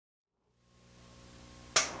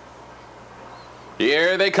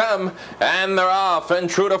Here they come, and they're off, and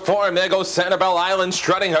true to form, there goes Sanibel Island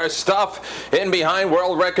strutting her stuff. In behind,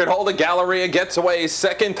 world record holder Galleria gets away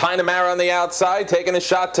second. Tynamara on the outside, taking a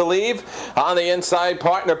shot to leave. On the inside,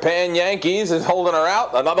 partner Pan Yankees is holding her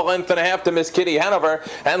out. Another length and a half to Miss Kitty Hanover.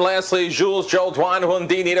 And lastly, Jules Joldoin, who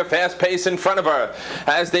indeed need a fast pace in front of her.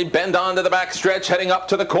 As they bend onto the back stretch, heading up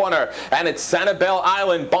to the corner. And it's Sanibel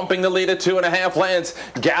Island bumping the lead at 2.5 lengths.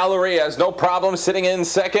 Galleria has no problem sitting in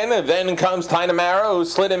second. And then comes Tynamara, who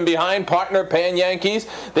slid in behind partner Pan Yankees.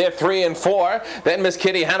 They're 3 and 4. Then Miss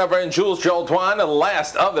Kitty Hanover and Jules Joldoin, the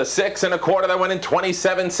last of the 6 1/4 that went in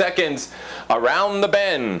 27 seconds. Around the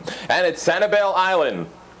bend, and it's Sanibel Island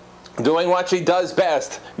doing what she does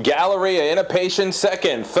best. Galleria in a patient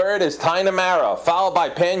second. Third is Tynamara, followed by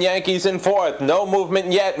Pan Yankees in fourth. No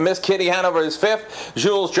movement yet. Miss Kitty Hanover is fifth.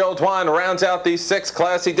 Jules Joldoin rounds out these 6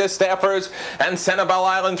 classy Distaffers, and Sanibel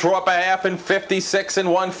Island threw up a half in 56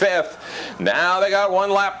 1/5. Now they got 1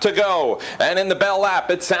 lap to go, and in the bell lap,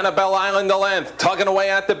 it's Sanibel Island a length, tugging away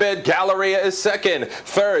at the bid. Galleria is second.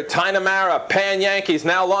 Third, Tynamara. Pan Yankees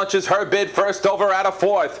now launches her bid first over out of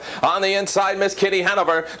fourth. On the inside, Miss Kitty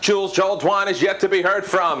Hanover. Jules Joldoin is yet to be heard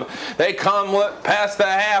from. They come past the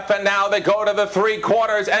half, and now they go to the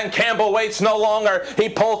 3/4, and Campbell waits no longer. He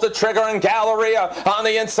pulls the trigger, and Galleria on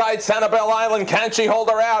the inside. Sanibel Island, can she hold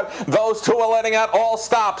her out? Those two are letting out all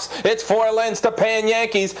stops. It's 4 lengths to Pan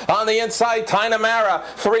Yankees. On the inside, Tynamara,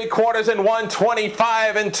 3/4 and 1,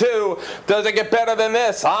 25 and 2. Does it get better than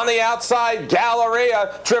this? On the outside,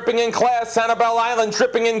 Galleria dripping in class. Sanibel Island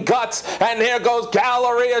dripping in guts, and here goes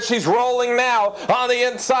Galleria. She's rolling now. On the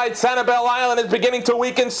inside, Sanibel Island is beginning to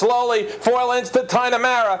weaken slowly. 4 lengths to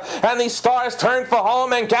Tynamara, and the stars turn for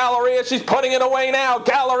home, and Galleria, she's putting it away now.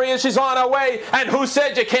 Galleria, she's on her way, and who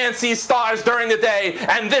said you can't see stars during the day?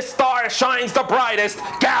 And this star shines the brightest.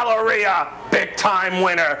 Galleria, big time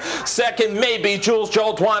winner. Second, maybe Jules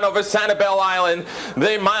Joldoin over Sanibel Island.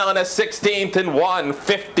 The mile and a 16th and 1,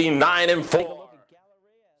 59 and 4.